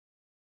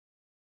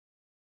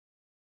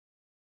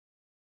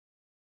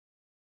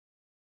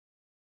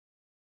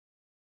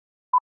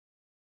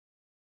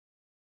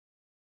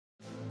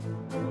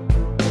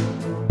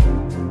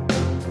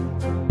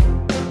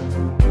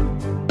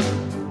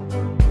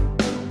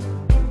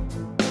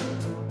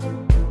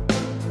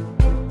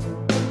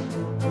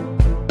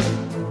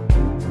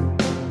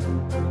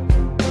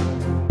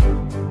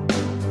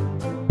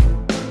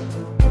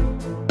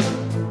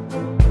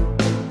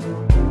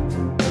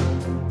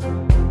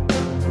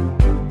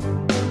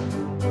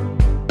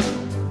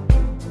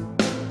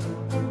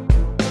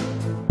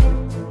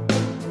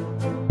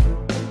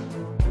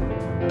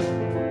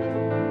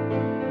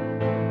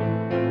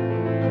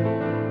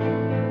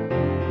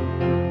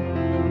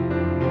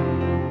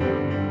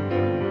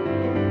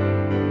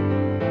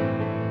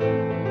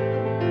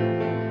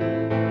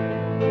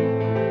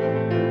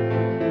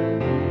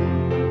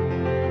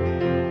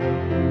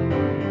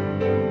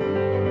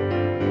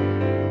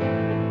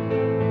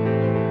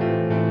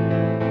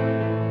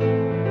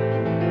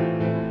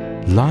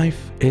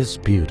Life is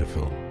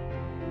beautiful.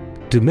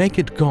 To make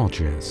it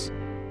gorgeous,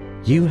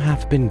 you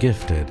have been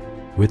gifted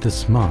with a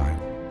smile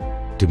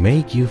to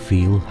make you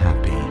feel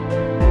happy.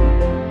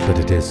 But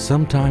it is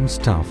sometimes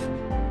tough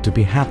to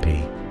be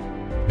happy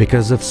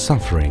because of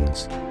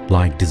sufferings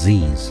like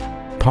disease,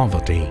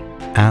 poverty,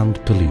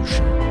 and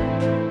pollution.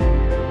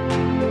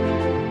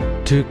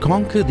 To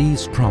conquer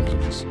these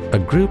problems, a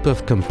group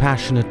of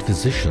compassionate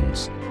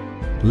physicians,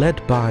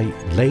 led by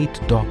late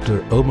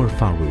Dr. Omar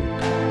Farooq,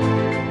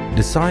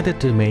 decided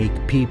to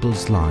make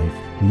people's life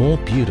more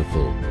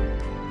beautiful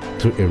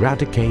through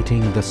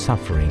eradicating the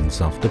sufferings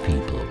of the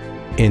people.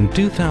 In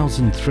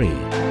 2003,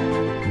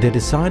 they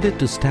decided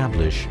to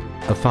establish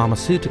a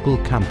pharmaceutical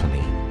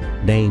company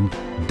named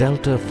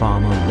Delta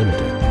Pharma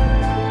Limited,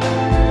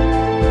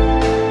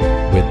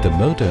 with the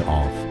motto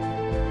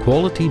of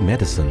quality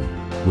medicine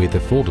with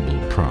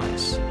affordable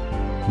price.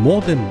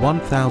 More than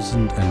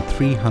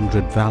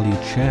 1,300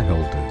 valued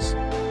shareholders,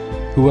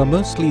 who are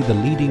mostly the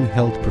leading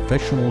health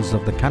professionals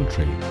of the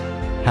country,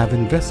 have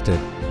invested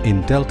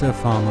in Delta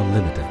Pharma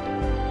Limited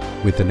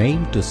with an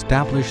aim to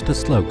establish the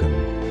slogan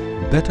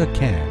 "Better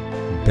Care,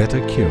 Better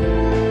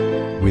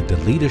Cure" with the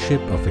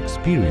leadership of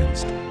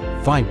experienced,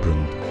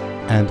 vibrant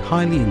and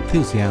highly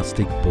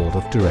enthusiastic board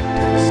of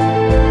directors.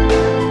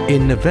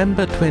 In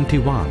November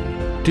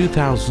 21,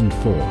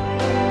 2004,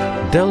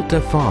 Delta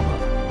Pharma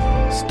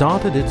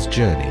started its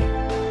journey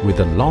with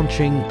the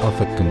launching of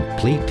a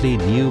completely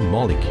new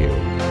molecule,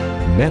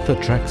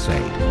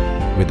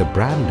 methotrexate, with the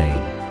brand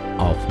name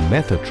of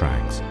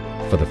Methotrax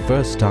for the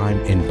first time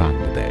in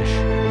Bangladesh.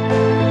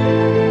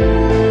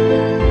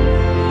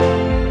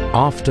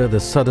 After the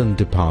sudden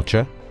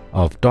departure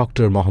of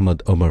Dr.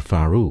 Mohammad Omar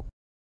Farooq,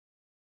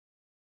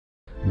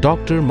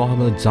 Dr.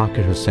 Mohammad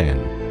Zakir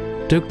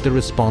Hussain took the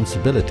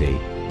responsibility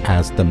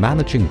as the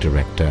managing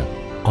director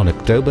on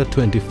October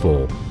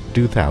 24,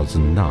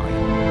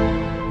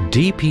 2009.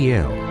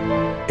 DPL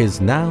is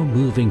now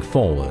moving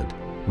forward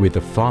with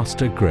a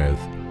faster growth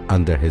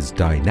under his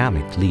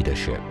dynamic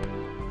leadership.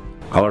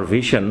 Our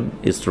vision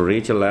is to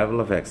reach a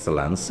level of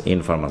excellence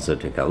in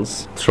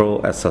pharmaceuticals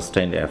through a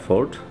sustained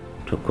effort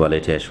to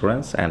quality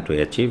assurance and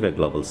to achieve a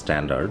global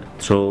standard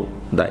through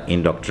the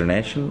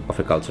indoctrination of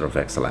a culture of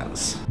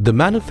excellence. The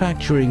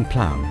manufacturing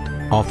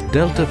plant of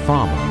Delta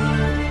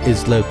Pharma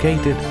is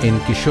located in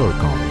Kishore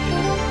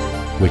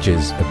College, which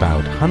is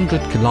about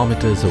 100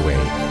 kilometers away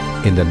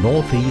in the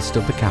northeast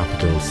of the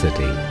capital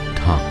city,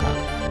 Dhaka.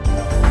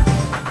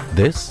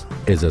 This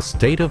is a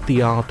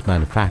state-of-the-art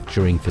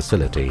manufacturing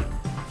facility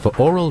for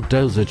oral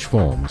dosage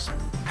forms,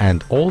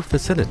 and all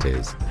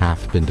facilities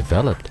have been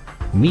developed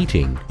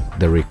meeting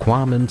the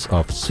requirements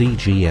of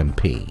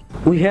CGMP.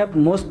 We have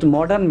most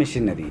modern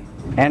machinery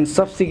and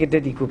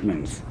sophisticated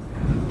equipments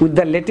with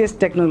the latest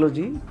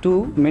technology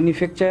to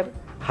manufacture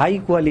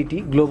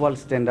high-quality global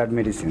standard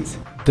medicines.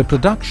 The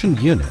production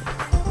unit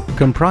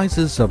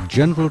comprises of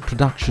general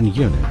production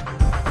unit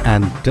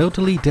and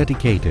totally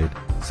dedicated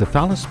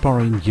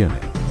cephalosporin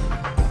unit.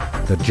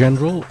 The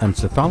general and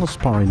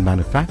cephalosporin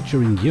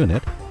manufacturing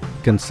unit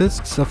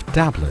consists of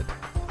tablet,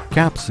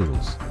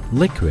 capsules,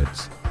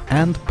 liquids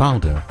and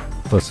powder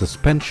for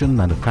suspension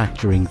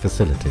manufacturing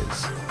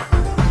facilities.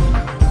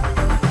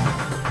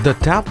 The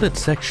tablet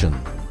section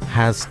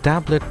has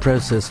tablet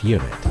process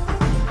unit,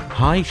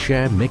 high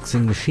share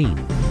mixing machine,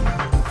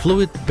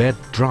 fluid bed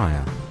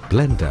dryer,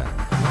 blender,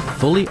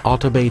 fully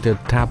automated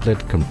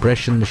tablet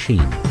compression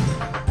machine,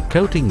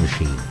 coating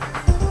machine,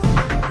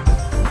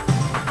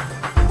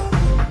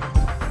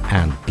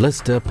 and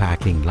blister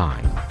packing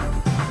line.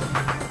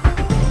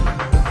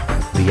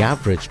 The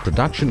average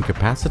production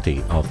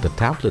capacity of the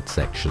tablet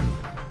section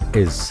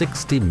is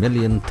 60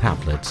 million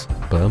tablets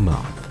per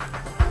month.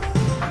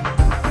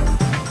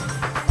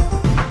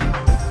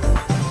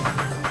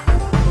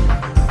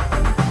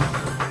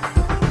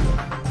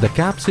 The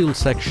capsule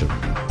section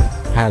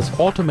has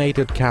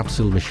automated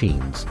capsule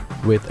machines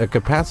with a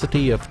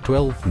capacity of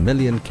 12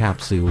 million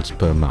capsules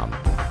per month.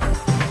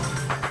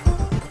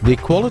 The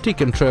quality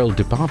control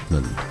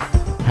department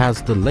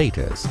has the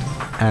latest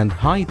and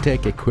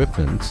high-tech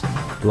equipments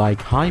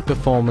like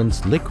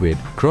high-performance liquid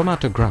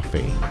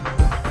chromatography,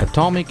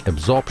 atomic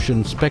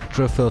absorption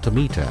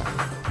spectrophotometer,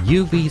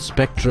 UV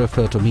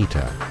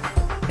spectrophotometer,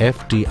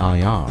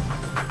 FTIR,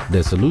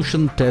 the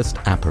solution test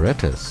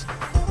apparatus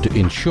to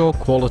ensure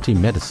quality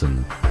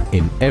medicine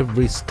in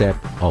every step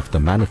of the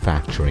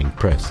manufacturing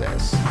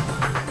process.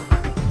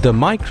 The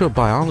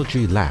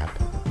microbiology lab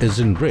is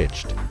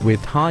enriched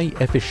with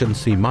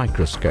high-efficiency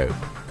microscope,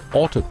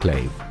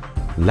 autoclave,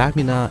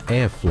 laminar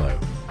airflow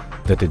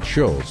that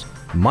ensures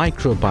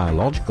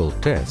microbiological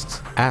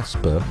tests as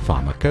per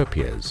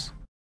pharmacopoeias.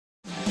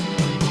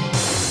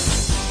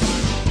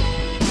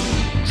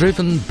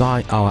 Driven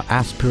by our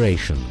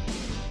aspiration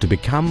to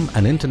become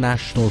an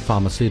international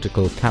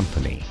pharmaceutical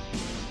company,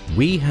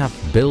 we have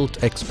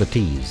built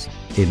expertise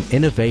in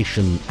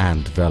innovation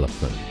and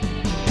development.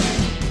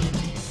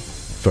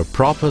 For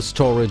proper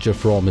storage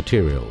of raw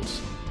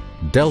materials,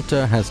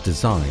 Delta has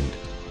designed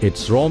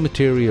its raw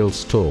material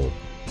store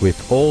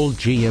with all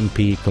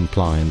GMP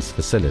compliance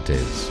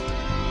facilities.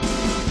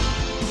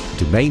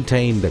 To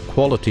maintain the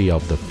quality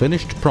of the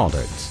finished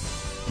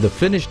products, the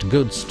finished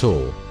goods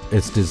store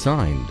is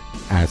designed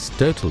as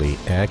totally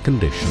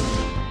air-conditioned.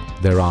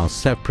 There are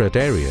separate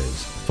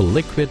areas for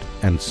liquid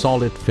and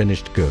solid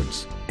finished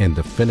goods in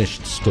the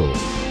finished store.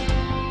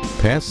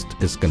 Pest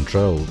is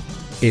controlled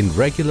in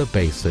regular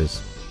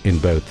basis in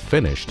both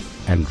finished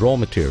and raw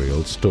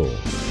material store.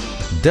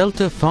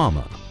 Delta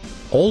Pharma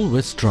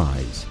always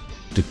strives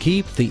to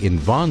keep the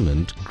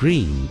environment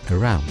green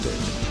around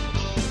it.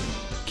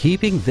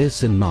 Keeping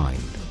this in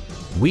mind,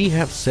 we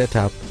have set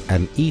up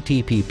an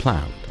ETP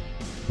plant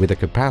with a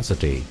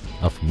capacity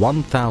of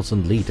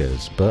 1,000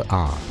 liters per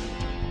hour.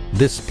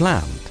 This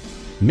plant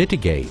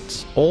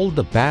mitigates all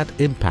the bad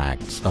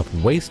impacts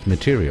of waste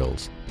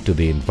materials to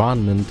the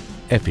environment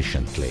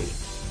efficiently.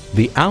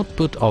 The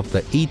output of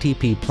the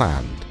ETP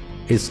plant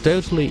is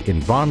totally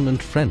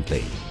environment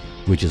friendly,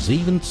 which is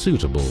even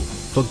suitable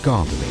for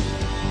gardening.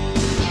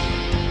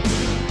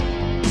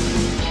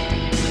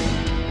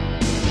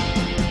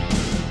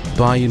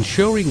 By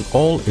ensuring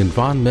all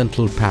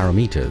environmental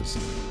parameters,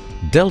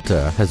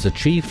 Delta has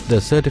achieved the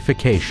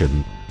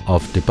certification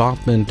of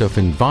Department of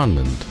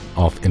Environment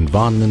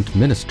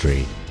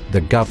Ministry, the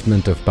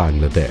Government of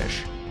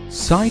Bangladesh.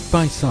 Side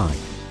by side,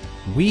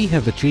 we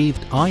have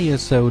achieved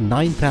ISO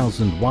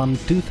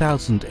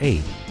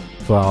 9001-2008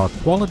 for our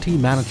quality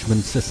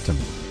management system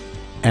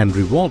and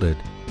rewarded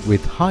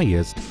with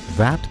highest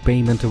VAT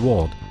payment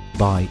award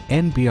by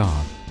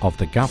NBR of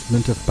the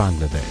Government of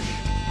Bangladesh.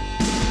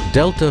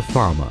 Delta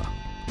Pharma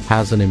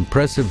has an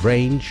impressive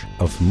range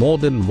of more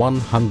than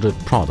 100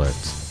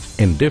 products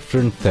in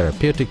different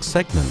therapeutic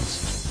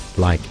segments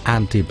like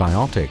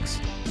antibiotics,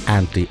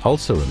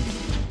 anti-ulcerant,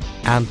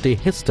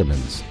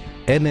 antihistamines,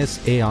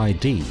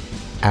 NSAID,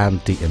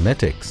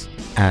 antiemetics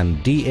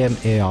and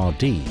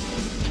DMARD,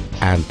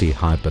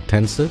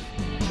 antihypertensive,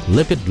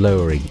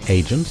 lipid-lowering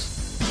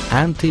agents,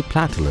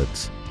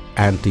 antiplatelets,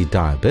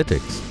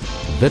 antidiabetics,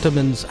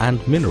 vitamins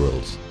and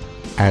minerals,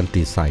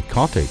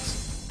 antipsychotics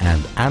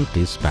and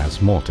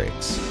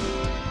antispasmodics.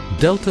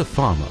 Delta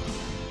Pharma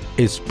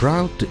is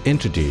proud to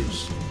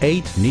introduce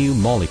 8 new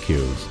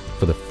molecules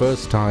for the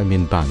first time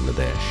in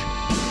Bangladesh.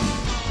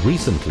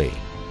 Recently,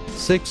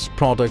 6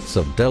 products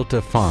of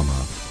Delta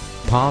Pharma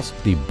passed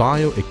the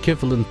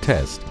bioequivalent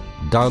test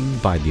done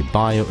by the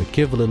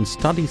Bioequivalent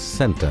Studies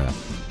Center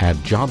at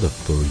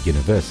Jadavpur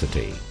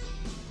University.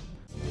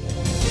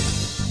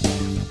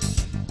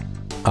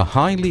 A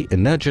highly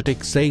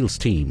energetic sales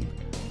team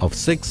of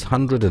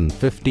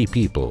 650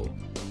 people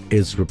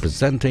is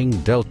representing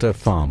Delta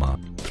Pharma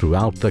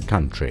throughout the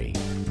country.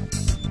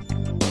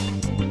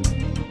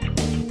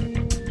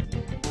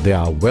 They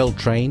are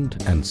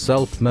well-trained and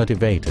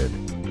self-motivated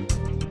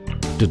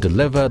to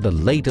deliver the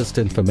latest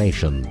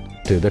information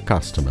to the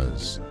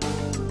customers.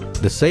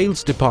 The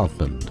sales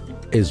department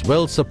is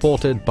well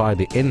supported by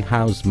the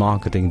in-house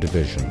marketing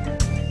division,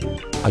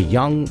 a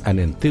young and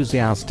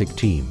enthusiastic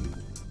team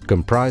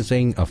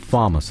comprising of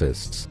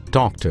pharmacists,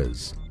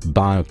 doctors,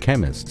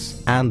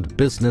 biochemists and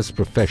business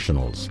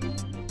professionals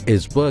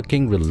is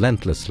working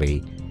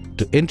relentlessly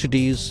to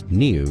introduce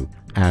new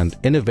and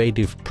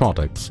innovative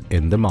products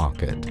in the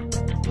market.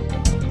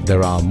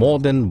 There are more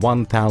than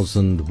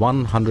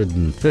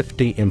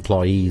 1,150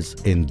 employees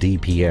in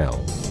DPL,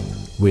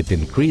 with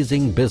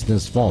increasing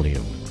business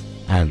volume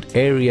and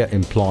area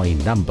employee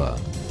number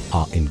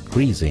are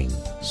increasing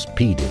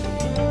speedily.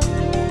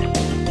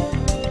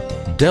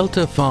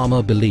 Delta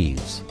Pharma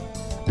believes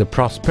the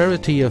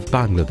prosperity of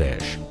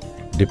Bangladesh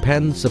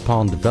depends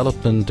upon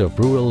development of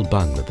rural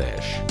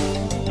Bangladesh.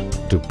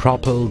 To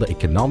propel the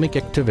economic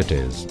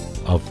activities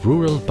of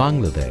rural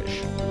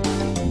Bangladesh,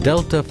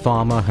 Delta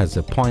Pharma has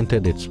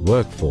appointed its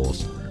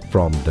workforce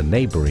from the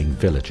neighboring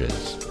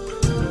villages.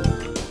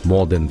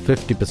 More than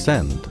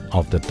 50%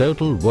 of the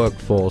total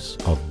workforce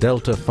of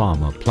Delta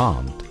Pharma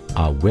plant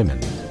are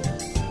women,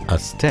 a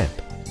step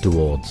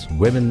towards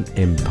women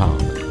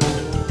empowerment.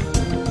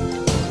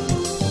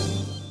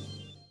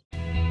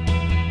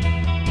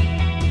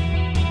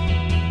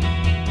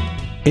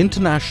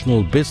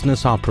 International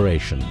business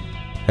operation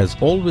has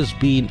always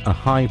been a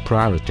high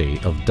priority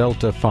of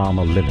Delta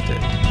Pharma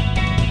Limited.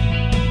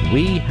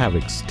 We have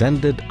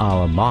extended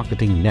our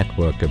marketing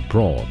network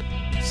abroad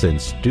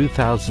since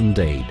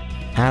 2008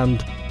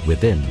 and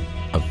within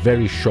a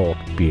very short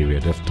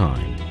period of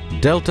time.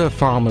 Delta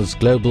Pharma's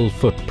global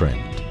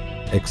footprint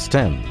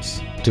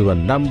extends to a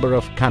number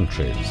of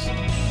countries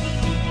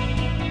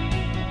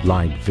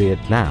like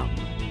Vietnam,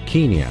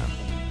 Kenya,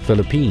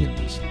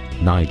 Philippines,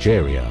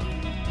 Nigeria,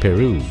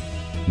 Peru,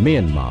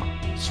 Myanmar,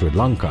 Sri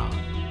Lanka,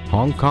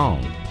 Hong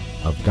Kong,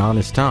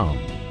 Afghanistan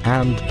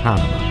and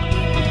Panama.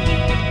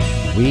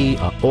 We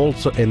are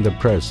also in the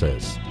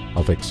process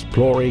of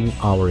exploring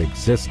our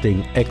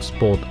existing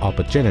export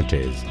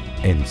opportunities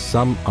in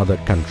some other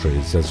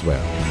countries as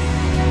well.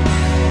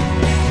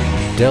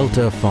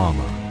 Delta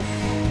Pharma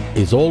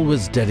is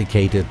always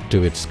dedicated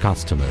to its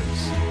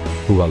customers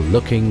who are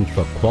looking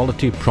for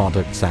quality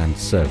products and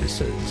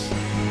services.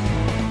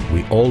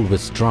 We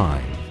always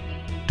strive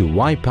to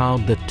wipe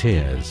out the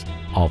tears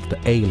of the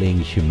ailing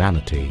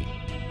humanity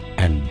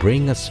and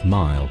bring a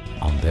smile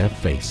on their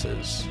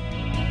faces.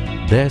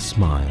 Their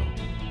smile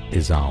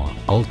is our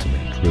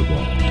ultimate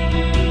reward.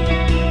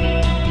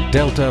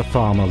 Delta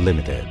Pharma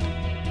Limited.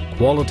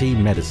 Quality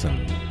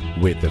medicine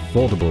with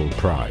affordable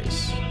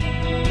price.